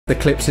the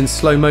clips in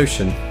slow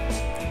motion.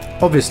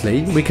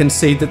 Obviously, we can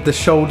see that the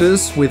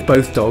shoulders with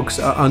both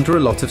dogs are under a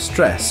lot of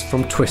stress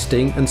from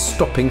twisting and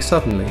stopping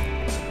suddenly.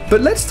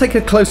 But let's take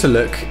a closer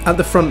look at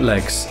the front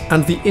legs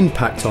and the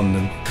impact on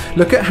them.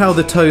 Look at how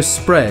the toes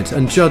spread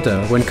and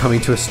judder when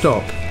coming to a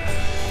stop.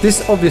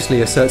 This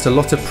obviously asserts a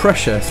lot of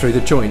pressure through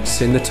the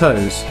joints in the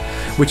toes,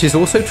 which is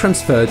also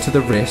transferred to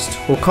the wrist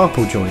or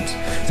carpal joint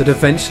that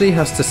eventually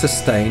has to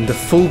sustain the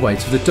full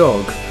weight of the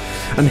dog,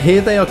 and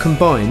here they are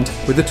combined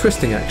with the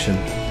twisting action.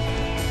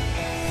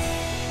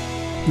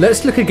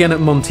 Let's look again at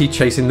Monty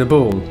chasing the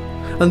ball,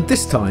 and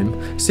this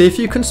time see if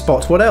you can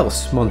spot what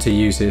else Monty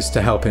uses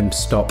to help him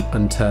stop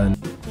and turn.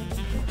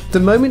 The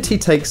moment he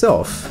takes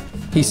off,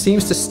 he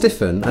seems to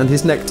stiffen and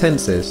his neck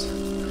tenses.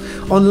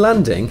 On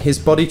landing, his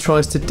body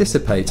tries to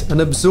dissipate and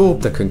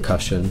absorb the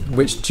concussion,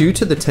 which due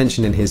to the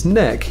tension in his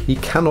neck, he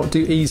cannot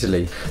do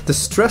easily. The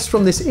stress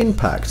from this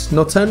impact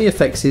not only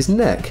affects his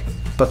neck,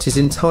 but his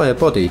entire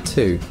body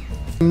too.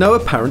 No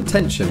apparent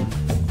tension.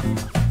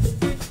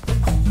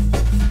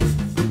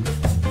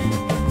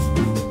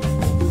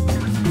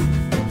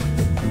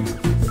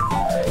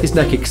 His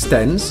neck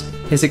extends,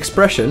 his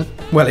expression,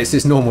 well, it's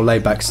his normal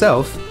laid-back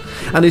self,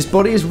 and his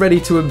body is ready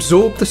to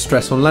absorb the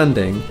stress on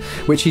landing,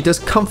 which he does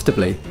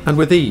comfortably and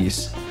with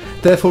ease,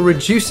 therefore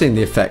reducing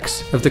the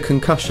effects of the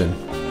concussion.